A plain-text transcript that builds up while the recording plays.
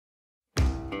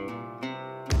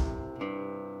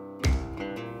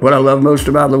What I love most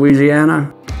about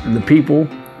Louisiana, the people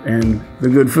and the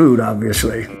good food,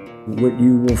 obviously. What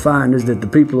you will find is that the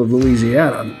people of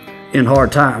Louisiana, in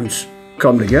hard times,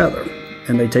 come together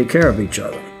and they take care of each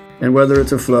other. And whether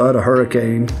it's a flood, a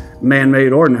hurricane,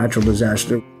 man-made or natural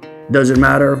disaster, doesn't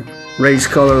matter race,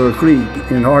 color, or creed.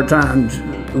 In hard times,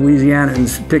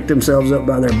 Louisianans pick themselves up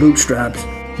by their bootstraps,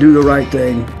 do the right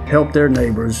thing, help their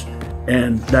neighbors,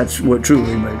 and that's what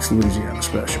truly makes Louisiana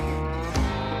special.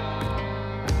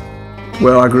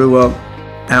 Well, I grew up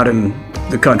out in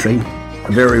the country,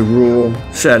 a very rural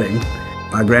setting.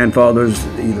 My grandfathers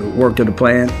either worked at a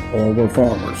plant or were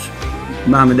farmers.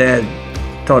 Mom and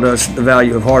Dad taught us the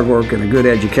value of hard work and a good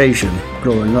education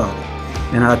growing up.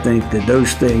 And I think that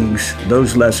those things,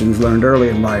 those lessons learned early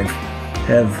in life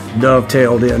have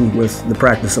dovetailed in with the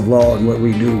practice of law and what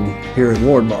we do here at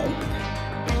Ward Law.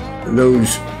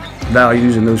 Those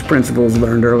values and those principles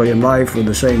learned early in life were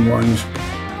the same ones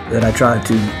that I try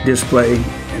to display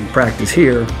and practice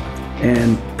here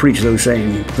and preach those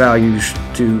same values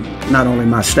to not only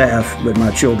my staff, but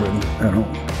my children at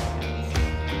home.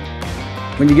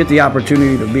 When you get the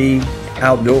opportunity to be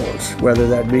outdoors, whether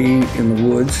that be in the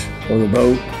woods or the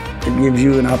boat, it gives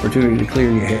you an opportunity to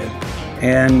clear your head.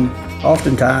 And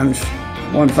oftentimes,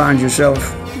 one finds yourself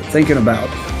thinking about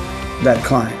that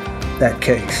client, that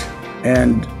case.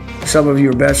 And some of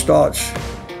your best thoughts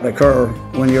occur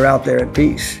when you're out there at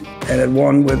peace and at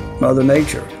one with Mother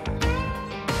Nature.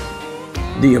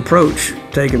 The approach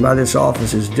taken by this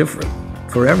office is different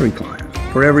for every client,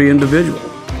 for every individual.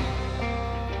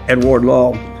 At Ward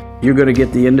Law, you're going to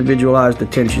get the individualized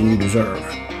attention you deserve.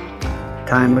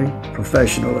 Timely,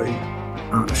 professionally,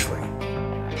 honestly.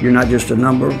 You're not just a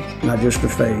number, not just a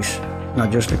face,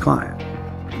 not just a client.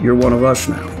 You're one of us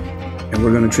now, and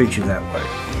we're going to treat you that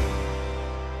way.